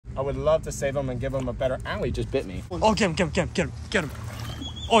I would love to save them and give them a better... Ow, he just bit me. Oh, get him.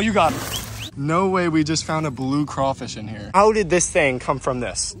 Oh, you got him. No way we just found a blue crawfish in here. How did this thing come from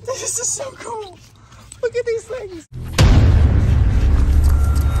this? This is so cool. Look at these things.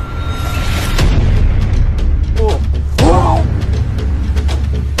 Oh. Whoa.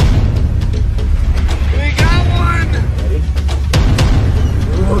 We got one. Ready?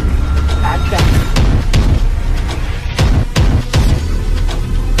 Look at that.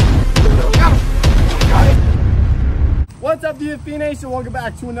 What's up, DFB Nation? Welcome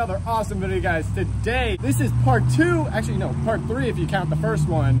back to another awesome video, guys. Today, this is part 2. Actually, no, part 3 if you count the first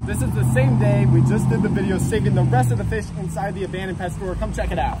one. This is the same day. We just did the video saving the rest of the fish inside the abandoned pet store. Come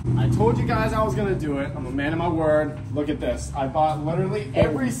check it out. I told you guys I was gonna do it. I'm a man of my word. Look at this. I bought literally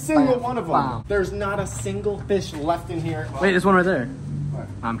every single one of them. Wow. There's not a single fish left in here. Well, wait, there's one right there. What?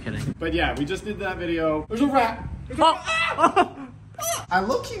 I'm kidding. But yeah, we just did that video. There's a rat. There's a rat. I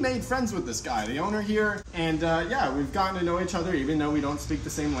low-key made friends with this guy, the owner here, and yeah, we've gotten to know each other even though we don't speak the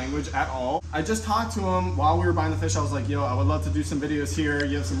same language at all. I just talked to him while we were buying the fish. I was like, yo, I would love to do some videos here.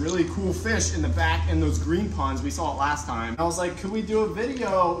 You have some really cool fish in the back in those green ponds. We saw it last time. I was like, could we do a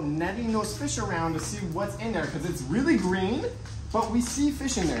video netting those fish around to see what's in there? Because it's really green, but we see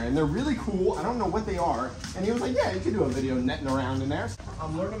fish in there and they're really cool. I don't know what they are. And he was like, yeah, you could do a video netting around in there.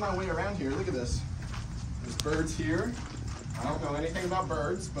 I'm learning my way around here. Look at this. There's birds here. I don't know anything about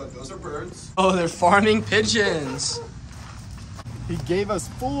birds, but those are birds. Oh, they're farming pigeons. He gave us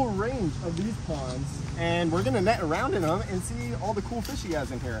full range of these ponds, and we're gonna net around in them and see all the cool fish he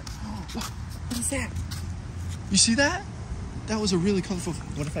has in here. What is that? You see that? That was a really colorful...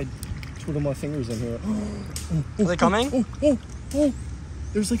 What if I twiddle my fingers in here? Are they coming? Oh.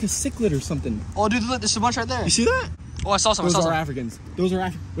 There's like a cichlid or something. Oh, dude, look, there's a bunch right there. You see that? Oh, I saw some. Those are Africans. Those are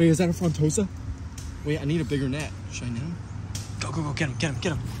Africans. Wait, is that a Frontosa? Wait, I need a bigger net. Should I net him? Go, get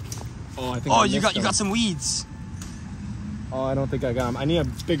him. Oh, I think you got some weeds. Oh, I don't think I got him. I need a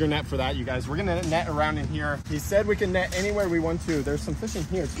bigger net for that, you guys. We're gonna net around in here. He said we can net anywhere we want to. There's some fish in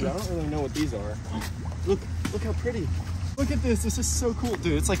here too. I don't really know what these are. Look how pretty. Look at this. This is so cool,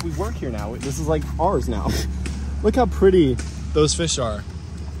 dude. It's like we work here now. This is like ours now. Look how pretty those fish are.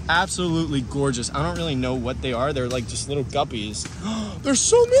 Absolutely gorgeous. I don't really know what they are. They're like just little guppies. There's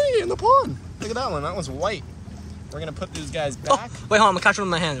so many in the pond. Look at that one. That one's white. We're gonna put these guys back. Oh, wait, hold on. I'm gonna catch one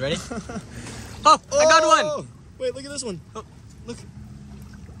with my hands. Ready? Oh, I got one. Wait, look at this one. Oh, look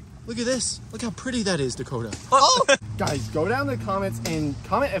at this. Look how pretty that is, Dakota. Oh. Guys, go down in the comments and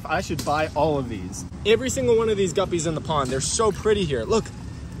comment if I should buy all of these. Every single one of these guppies in the pond. They're so pretty here. Look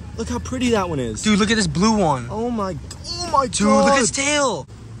how pretty that one is. Dude, look at this blue one. Oh my Dude, God. look at its tail.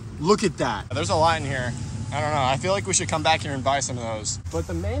 Look at that. There's a lot in here. I don't know. I feel like we should come back here and buy some of those. But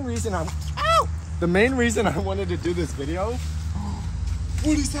the main reason the main reason I wanted to do this video...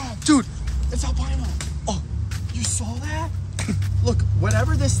 What is that? Dude, it's albino. Oh, you saw that? Look,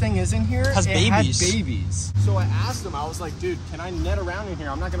 whatever this thing is in here, has babies. Had babies. So I asked him, I was like, dude, can I net around in here?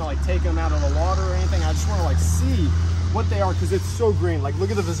 I'm not gonna like take them out of the water or anything. I just wanna like see what they are because it's so green. Like,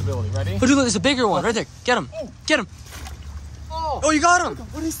 look at the visibility. Ready? Oh, dude, look, there's a bigger one right there. Get him. Oh. Get him. Oh, you got him.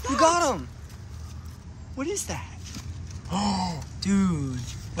 What is that? You got him. What is that? Oh, dude.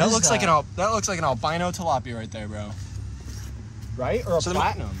 That looks like an albino tilapia right there, bro. Right? Or a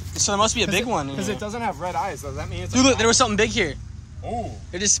platinum. So there must be a big one. Because it doesn't have red eyes. Does that mean it's Dude, look, there was something big here. Oh.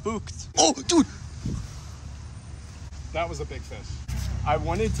 It just spooked. Oh, dude. That was a big fish. I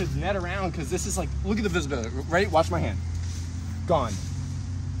wanted to net around because this is like, look at the visibility. Ready? Watch my hand. Gone.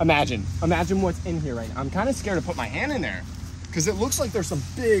 Imagine what's in here right now. I'm kind of scared to put my hand in there because it looks like there's some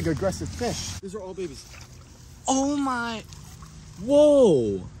big aggressive fish. These are all babies. Oh my.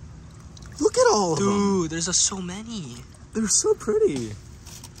 Whoa. Look at all of them. Dude, there's so many. They're so pretty.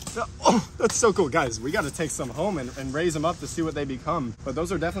 Oh, that's so cool. Guys, we got to take some home and raise them up to see what they become. But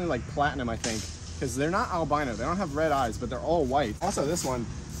those are definitely like platinum, I think. Because they're not albino. They don't have red eyes, but they're all white. Also, this one,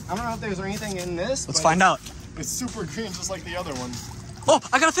 I don't know if there's anything in this. Let's find out. It's super green, just like the other one. Oh,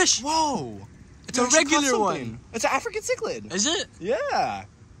 I got a fish. Whoa. It's a regular one. It's an African cichlid. Is it? Yeah.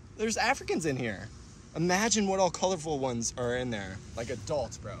 There's Africans in here. Imagine what all colorful ones are in there. Like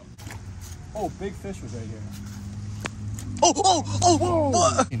adults, bro. Oh, big fish was right here.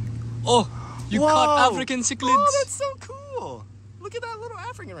 Oh, you caught African cichlids. Oh, that's so cool. Look at that little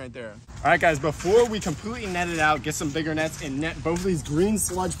African right there. All right, guys, before we completely net it out, get some bigger nets and net both of these green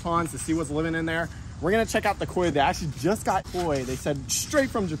sludge ponds to see what's living in there, we're gonna check out the koi. They actually just got koi. They said straight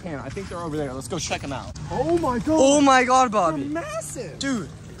from Japan. I think they're over there. Let's go check them out. Oh my God. Oh my God, Bobby. They're massive. Dude.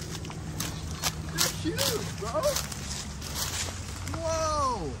 They're huge, bro.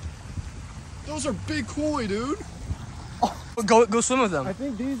 Whoa. Those are big koi, dude. Oh. Go swim with them. I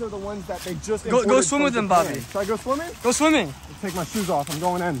think these are the ones that they just go swim with them, Bobby. Should I go swimming? Go swimming. Let's take my shoes off. I'm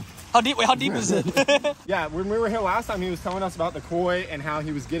going in. How deep? Wait, how deep is it? Yeah, when we were here last time, he was telling us about the koi and how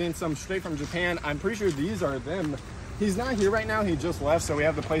he was getting some straight from Japan. I'm pretty sure these are them. He's not here right now. He just left, so we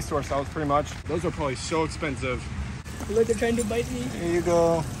have the place to ourselves pretty much. Those are probably so expensive. Look, they're trying to bite me. Here you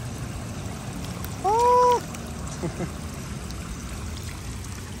go. Oh.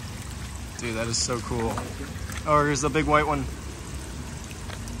 Dude, that is so cool. Oh, here's the big white one.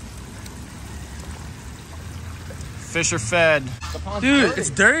 Fish are fed. Dude, dirty. it's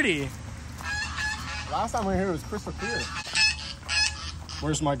dirty. Last time we were here, it was crystal clear.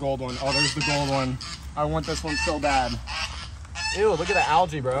 Where's my gold one? Oh, there's the gold one. I want this one so bad. Ew, look at the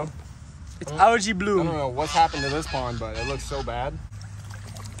algae, bro. It's algae I bloom. don't know what's happened to this pond, but it looks so bad.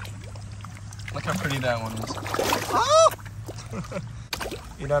 Look how pretty that one is. Oh!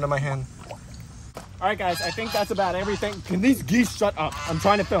 Get out of my hand. All right, guys, I think that's about everything. Can these geese shut up? I'm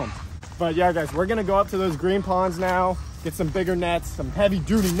trying to film. But yeah, guys, we're gonna go up to those green ponds now, get some bigger nets, some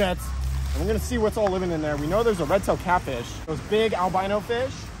heavy-duty nets, and we're gonna see what's all living in there. We know there's a redtail catfish, those big albino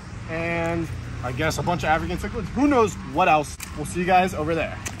fish, and I guess a bunch of African cichlids. Who knows what else? We'll see you guys over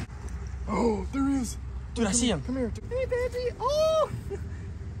there. Oh, there he is. Dude, I see him. Come here. Hey, baby. Oh!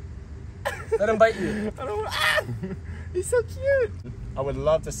 Let him bite you. I don't. Ah! He's so cute. I would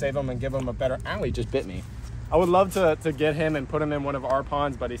love to save him and give him a better. Ow, he just bit me. I would love to get him and put him in one of our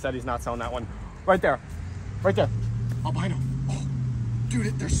ponds, but he said he's not selling that one. Right there. Right there. Albino. Oh,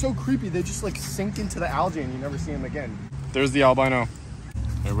 dude, they're so creepy. They just like sink into the algae and you never see them again. There's the albino.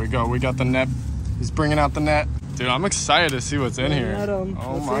 There we go. We got the net. He's bringing out the net. Dude, I'm excited to see what's in here.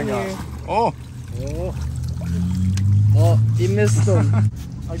 Oh my gosh. Oh. Oh, he missed him.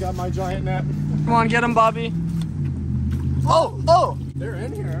 I got my giant net. Come on, get him, Bobby. Oh! They're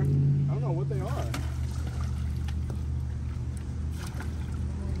in here. I don't know what they are.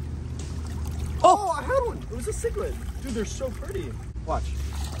 Oh, I had one. It was a cichlid. Dude, they're so pretty. Watch.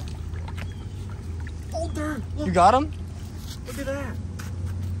 Oh, there. Look. You got him? Look at that.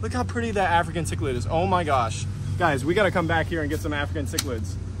 Look how pretty that African cichlid is. Oh my gosh. Guys, we got to come back here and get some African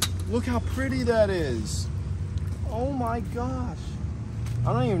cichlids. Look how pretty that is. Oh my gosh.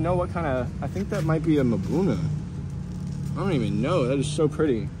 I don't even know what kind of, I think that might be a Mabuna. I don't even know. That is so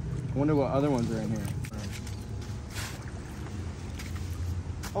pretty. I wonder what other ones are in here.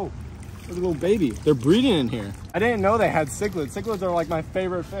 Oh, there's a little baby. They're breeding in here. I didn't know they had cichlids. Cichlids are like my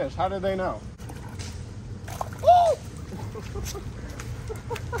favorite fish. How did they know? Oh!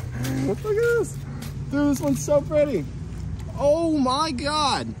 Look at this. Dude, this one's so pretty. Oh my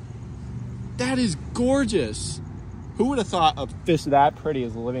God. That is gorgeous. Who would have thought a fish that pretty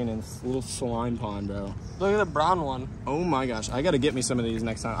is living in this little saline pond, bro? Look at the brown one. Oh my gosh, I gotta get me some of these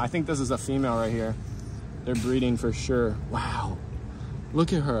next time. I think this is a female right here. They're breeding for sure. Wow,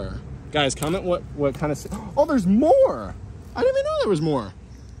 look at her. Guys, comment what kind of, oh, there's more. I didn't even know there was more.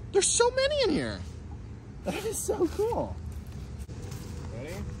 There's so many in here. That is so cool.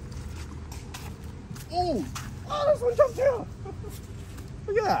 Ready? Oh, this one jumped out.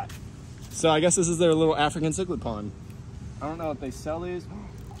 Look at that. So I guess this is their little African cichlid pond. I don't know if they sell these.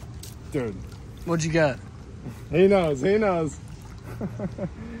 Dude. What'd you get? He knows, he knows.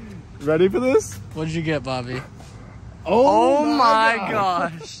 Ready for this? What'd you get, Bobby? Oh my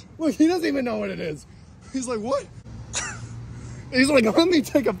gosh. Look, he doesn't even know what it is. He's like, what? He's like, let me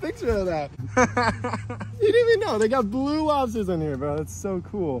take a picture of that. He didn't even know. They got blue lobsters in here, bro. That's so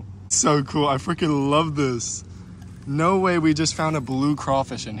cool. So cool. I freaking love this. No way we just found a blue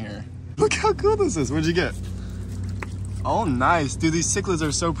crawfish in here. Look how cool this is. What'd you get? Oh, nice. Dude, these cichlids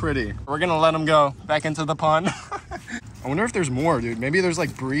are so pretty. We're gonna let them go back into the pond. I wonder if there's more, dude. Maybe there's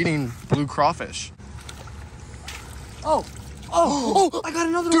like breeding blue crawfish. Oh, I got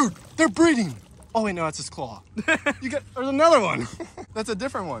another one. Dude, they're breeding. Oh wait, no, that's his claw. There's another one. That's a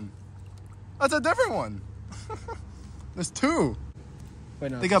different one. That's a different one. There's two.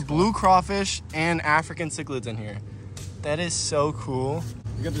 Wait, no, They got blue crawfish and African cichlids in here. That is so cool.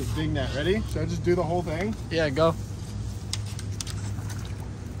 We got this big net. Ready? Should I just do the whole thing? Yeah, go.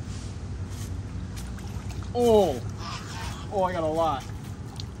 Oh, I got a lot.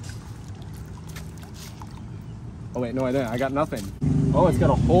 Oh wait, no I didn't. I got nothing. Oh, it's got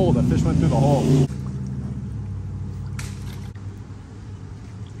a hole. The fish went through the hole.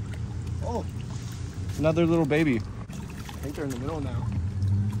 Oh, another little baby. I think they're in the middle now.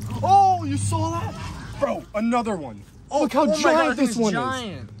 Oh, you saw that? Bro, another one. Oh, look how giant this one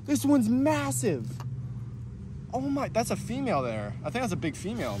is. This one's massive. Oh my, that's a female there. I think that's a big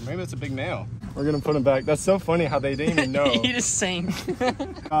female. Maybe that's a big male. We're gonna put him back. That's so funny how they didn't even know. He just sank.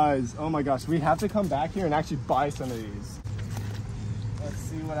 Guys, oh my gosh, we have to come back here and actually buy some of these. Let's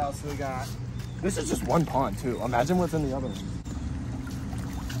see what else we got. This is just one pond too. Imagine what's in the other one.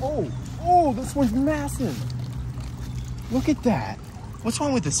 Oh, this one's massive. Look at that. What's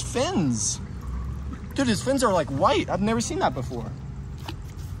wrong with his fins? Dude, his fins are like white. I've never seen that before.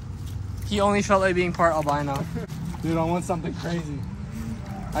 He only felt like being part albino. Dude, I want something crazy.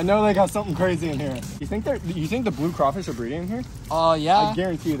 I know they got something crazy in here. You think the blue crawfish are breeding in here? Yeah. I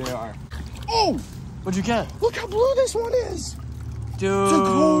guarantee you they are. Oh! What'd you get? Look how blue this one is! Dude.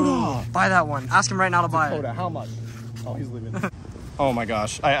 Dakota! Buy that one. Ask him right now to buy it. Dakota, how much? Oh, he's leaving. Oh my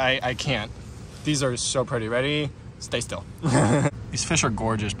gosh, I can't. These are so pretty. Ready? Stay still. These fish are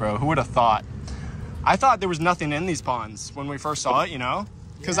gorgeous, bro. Who would have thought? I thought there was nothing in these ponds when we first saw it, you know?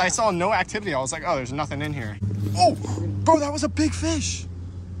 Because I saw no activity. I was like, oh, there's nothing in here. Oh, bro, that was a big fish.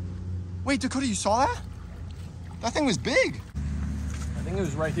 Wait, Dakota, you saw that? That thing was big. I think it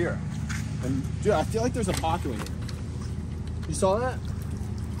was right here. And dude, I feel like there's a pocket in here. You saw that?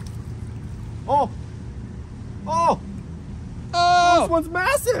 Oh. This one's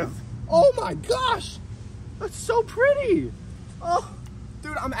massive. Oh my gosh. That's so pretty. Oh,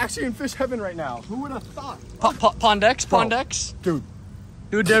 dude, I'm actually in fish heaven right now. Who would have thought? Pondex? Dude,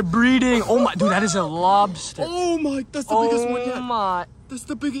 they're breeding. Oh my, dude, that is a lobster. Oh my, that's the biggest one yet. Oh my. That's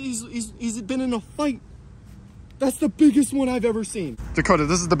the biggest, he's been in a fight. That's the biggest one I've ever seen. Dakota,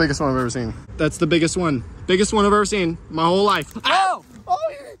 this is the biggest one I've ever seen. That's the biggest one. Biggest one I've ever seen my whole life. Oh!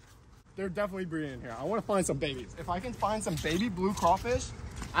 They're definitely breeding in here. I want to find some babies. If I can find some baby blue crawfish,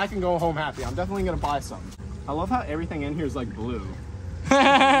 I can go home happy. I'm definitely going to buy some. I love how everything in here is like blue. You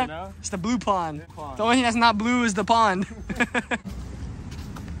know? It's the blue pond. The only thing that's not blue is the pond.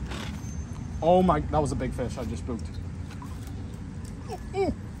 Oh my, that was a big fish I just spooked. He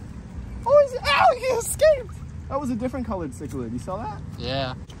escaped. That was a different colored cichlid. You saw that?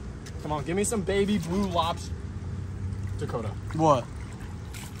 Yeah. Come on, give me some baby blue lobster. Dakota. What?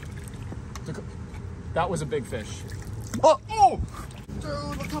 That was a big fish. Oh!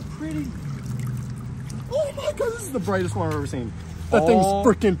 Dude, look how pretty. Oh my god, this is the brightest one I've ever seen. That thing's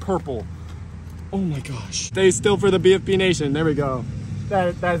freaking purple. Oh my gosh. Stay still for the BFB Nation. There we go.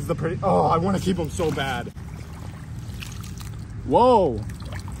 That is the pretty. Oh, I want to keep them so bad. Whoa.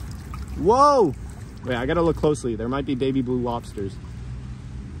 Whoa. Wait, I gotta look closely. There might be baby blue lobsters.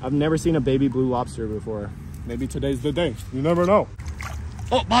 I've never seen a baby blue lobster before. Maybe today's the day. You never know.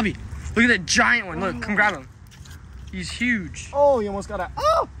 Oh, Bobby, look at that giant one. Look, come grab him. He's huge. Oh, he almost got out.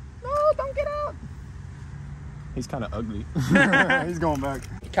 Oh, no, don't get out. He's kind of ugly. He's going back.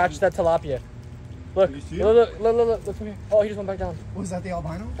 Catch that tilapia. Look, look from here. Oh, he just went back down. Was that the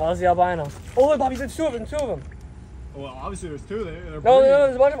albino? That was the albino. Oh, look, Bobby, there's two of them. Well, obviously there's two there. No,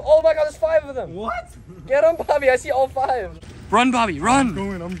 there's a bunch of them. Oh my god, there's 5 of them. What? Get them, Bobby. I see all 5. Run, Bobby, run.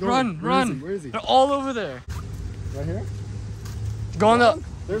 I'm going. Run. Where is he? They're all over there. Right here? Go on the...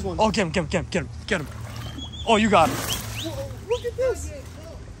 There's one. Oh, get him. Oh, you got him. Whoa, look at this.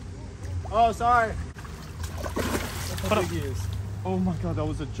 Oh, sorry. That's how big he is. Oh my god, that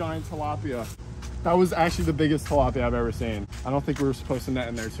was a giant tilapia. That was actually the biggest tilapia I've ever seen. I don't think we were supposed to net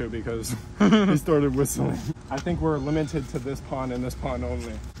in there too because he started whistling. I think we're limited to this pond and this pond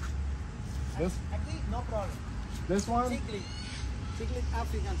only. This? No problem. This one? Cichlid,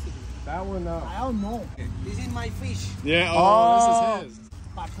 African cichlid. That one, no. I don't know. This is my fish. Yeah, this is his.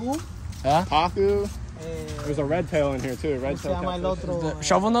 Pacu. Yeah? Pacu. There's a redtail in here too. Redtail catfish.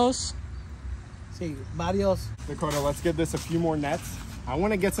 Shovel nose? Sí, varios. Dakota, let's give this a few more nets. I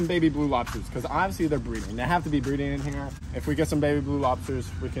want to get some baby blue lobsters because obviously they're breeding. They have to be breeding in here. If we get some baby blue lobsters,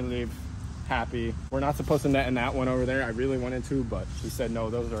 we can leave happy. We're not supposed to net in that one over there. I really wanted to, but he said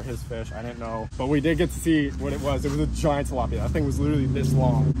no, those are his fish. I didn't know. But we did get to see what it was. It was a giant tilapia. That thing was literally this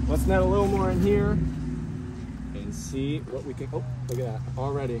long. Let's net a little more in here and see what we can. Oh, look at that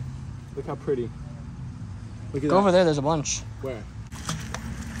already. Look how pretty. Look at that. Go over there, there's a bunch. Where?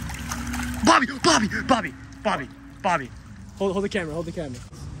 Bobby. Hold the camera,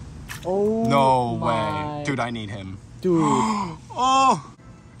 Oh, no way. Dude, I need him. Dude. Oh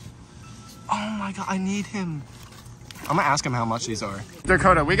my god, I need him. I'm gonna ask him how much these are.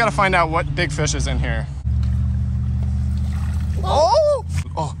 Dakota, we gotta find out what big fish is in here. Oh!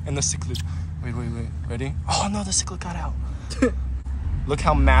 Oh, and the cichlid. Wait. Ready? Oh no, the cichlid got out. Look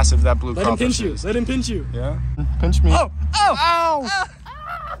how massive that blue crawfish is. Let him pinch you. Yeah? Pinch me. Oh! Ow!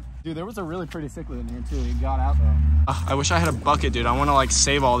 Dude, there was a really pretty cichlid in here too. He got out though. I wish I had a bucket, dude. I want to like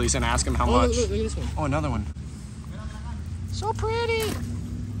save all these and ask him how much. Look at this one. Oh, another one. So pretty.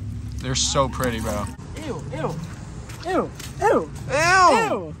 They're so pretty, bro. Ew. Ew!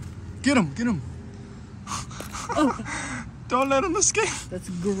 Get him! Oh. Don't let him escape. That's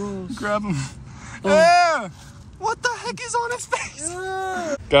gross. Grab him. Yeah! What the heck is on his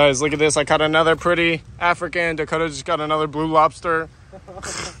face? Guys, look at this. I caught another pretty African. Dakota just got another blue lobster.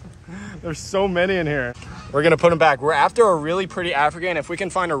 There's so many in here. We're gonna put them back. We're after a really pretty African. If we can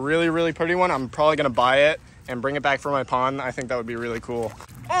find a really, really pretty one, I'm probably gonna buy it and bring it back for my pond. I think that would be really cool.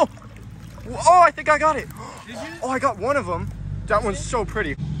 Oh, I think I got it. Did you? Oh, I got one of them. That one's so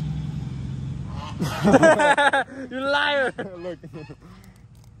pretty. You liar. Look.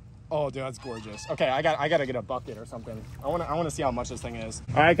 Oh, dude, that's gorgeous. Okay, I gotta get a bucket or something. I wanna see how much this thing is.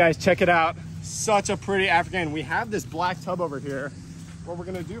 All right, guys, check it out. Such a pretty African. We have this black tub over here. What we're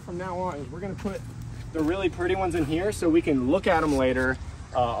gonna do from now on is we're gonna put the really pretty ones in here so we can look at them later.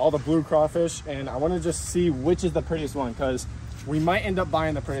 All the blue crawfish, and I wanna just see which is the prettiest one because we might end up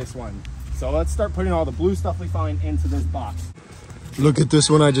buying the prettiest one. So let's start putting all the blue stuff we find into this box. Look at this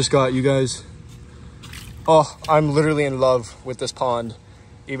one I just got, you guys. Oh, I'm literally in love with this pond.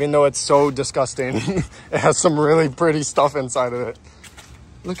 Even though it's so disgusting, it has some really pretty stuff inside of it.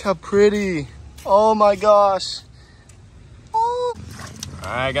 Look how pretty. Oh my gosh. Oh. All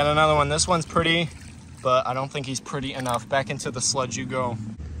right, I got another one. This one's pretty, but I don't think he's pretty enough. Back into the sludge you go.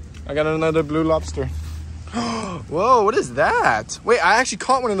 I got another blue lobster. Whoa, what is that? Wait, I actually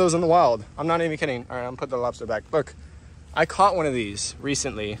caught one of those in the wild. I'm not even kidding. All right, I'm gonna put the lobster back. Look, I caught one of these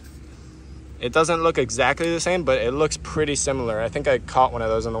recently. It doesn't look exactly the same, but it looks pretty similar. I think I caught one of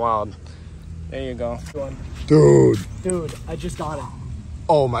those in the wild. There you go. Dude, I just got it.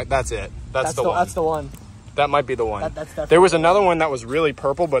 Oh my, that's it. That's the one. That's the one. That might be the one. That's definitely there was another one that was really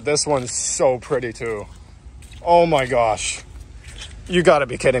purple, but this one's so pretty too. Oh my gosh. You gotta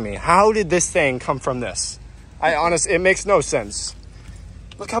be kidding me. How did this thing come from this? It makes no sense.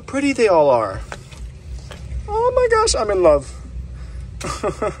 Look how pretty they all are. Oh my gosh, I'm in love.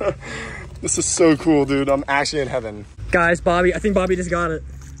 This is so cool, dude. I'm actually in heaven. Guys, I think Bobby just got it.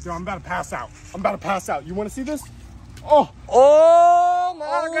 Dude, I'm about to pass out. You want to see this? Oh! Oh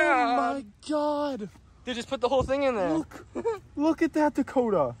my god! Oh my god! They just put the whole thing in there. Look at that,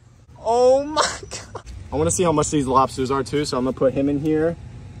 Dakota. Oh my god! I want to see how much these lobsters are too, so I'm gonna put him in here.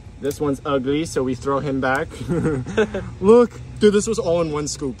 This one's ugly, so we throw him back. Look, dude, this was all in one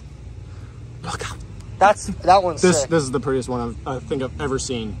scoop. Look how. That one's sick. This is the prettiest one I think I've ever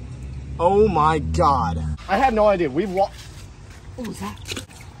seen. Oh my god. I had no idea. We've walked. What was that?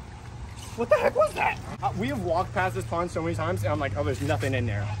 What the heck was that? We have walked past this pond so many times and I'm like, oh, there's nothing in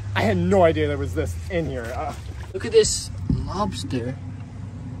there. I had no idea there was this in here. Look at this lobster.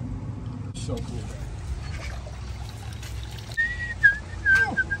 So cool.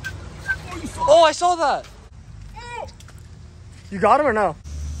 Oh, I saw that. You got him or no?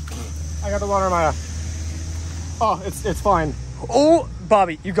 I got the water in my eye. Oh, it's fine. Oh,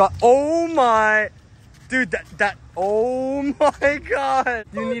 Bobby, you got, oh my, dude, oh my god.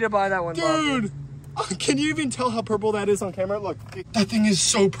 You need to buy that one, dude. Bobby. Can you even tell how purple that is on camera? Look, that thing is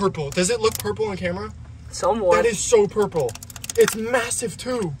so purple. Does it look purple on camera? Somewhat. That is so purple. It's massive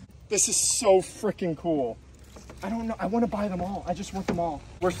too. This is so freaking cool. I don't know, I want to buy them all. I just want them all.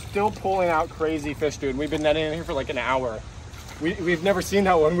 We're still pulling out crazy fish, dude. We've been netting in here for like an hour. We've never seen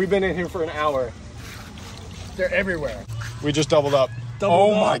that one. We've been in here for an hour. They're everywhere. We just doubled up.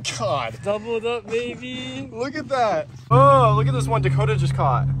 Oh my god. Doubled up, baby. Look at that. Oh, look at this one Dakota just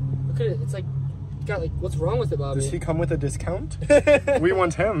caught. Look at it. It's like, what's wrong with it, Bobby? Does he come with a discount? We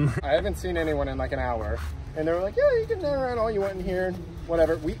want him. I haven't seen anyone in like an hour. And they were like, yeah, you can net around all you want in here.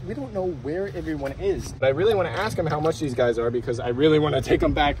 Whatever. We don't know where everyone is. But I really want to ask them how much these guys are because I really want to take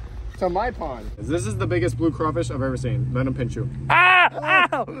them back to my pond. This is the biggest blue crawfish I've ever seen. Let him pinch you. Ah!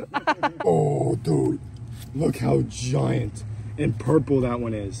 Ow! Oh, dude. Look how giant and purple that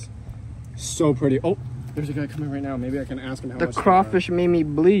one is. So pretty. Oh, there's a guy coming right now. Maybe I can ask him how much. The crawfish made me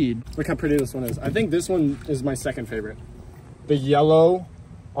bleed. Look how pretty this one is. I think this one is my second favorite. The yellow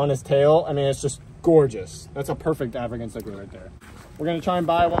on his tail. I mean, it's just gorgeous. That's a perfect African cichlid right there. We're gonna try and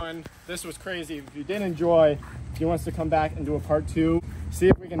buy one. This was crazy. If you did enjoy, he wants to come back and do a part 2. See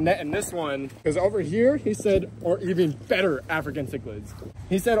if we can net in this one. Because over here, he said, or even better African cichlids.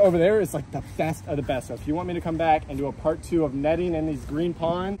 He said over there is like the best of the best. So if you want me to come back and do a part 2 of netting in these green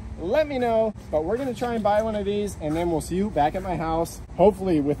ponds, let me know. But we're gonna try and buy one of these and then we'll see you back at my house,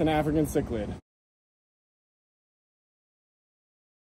 hopefully with an African cichlid.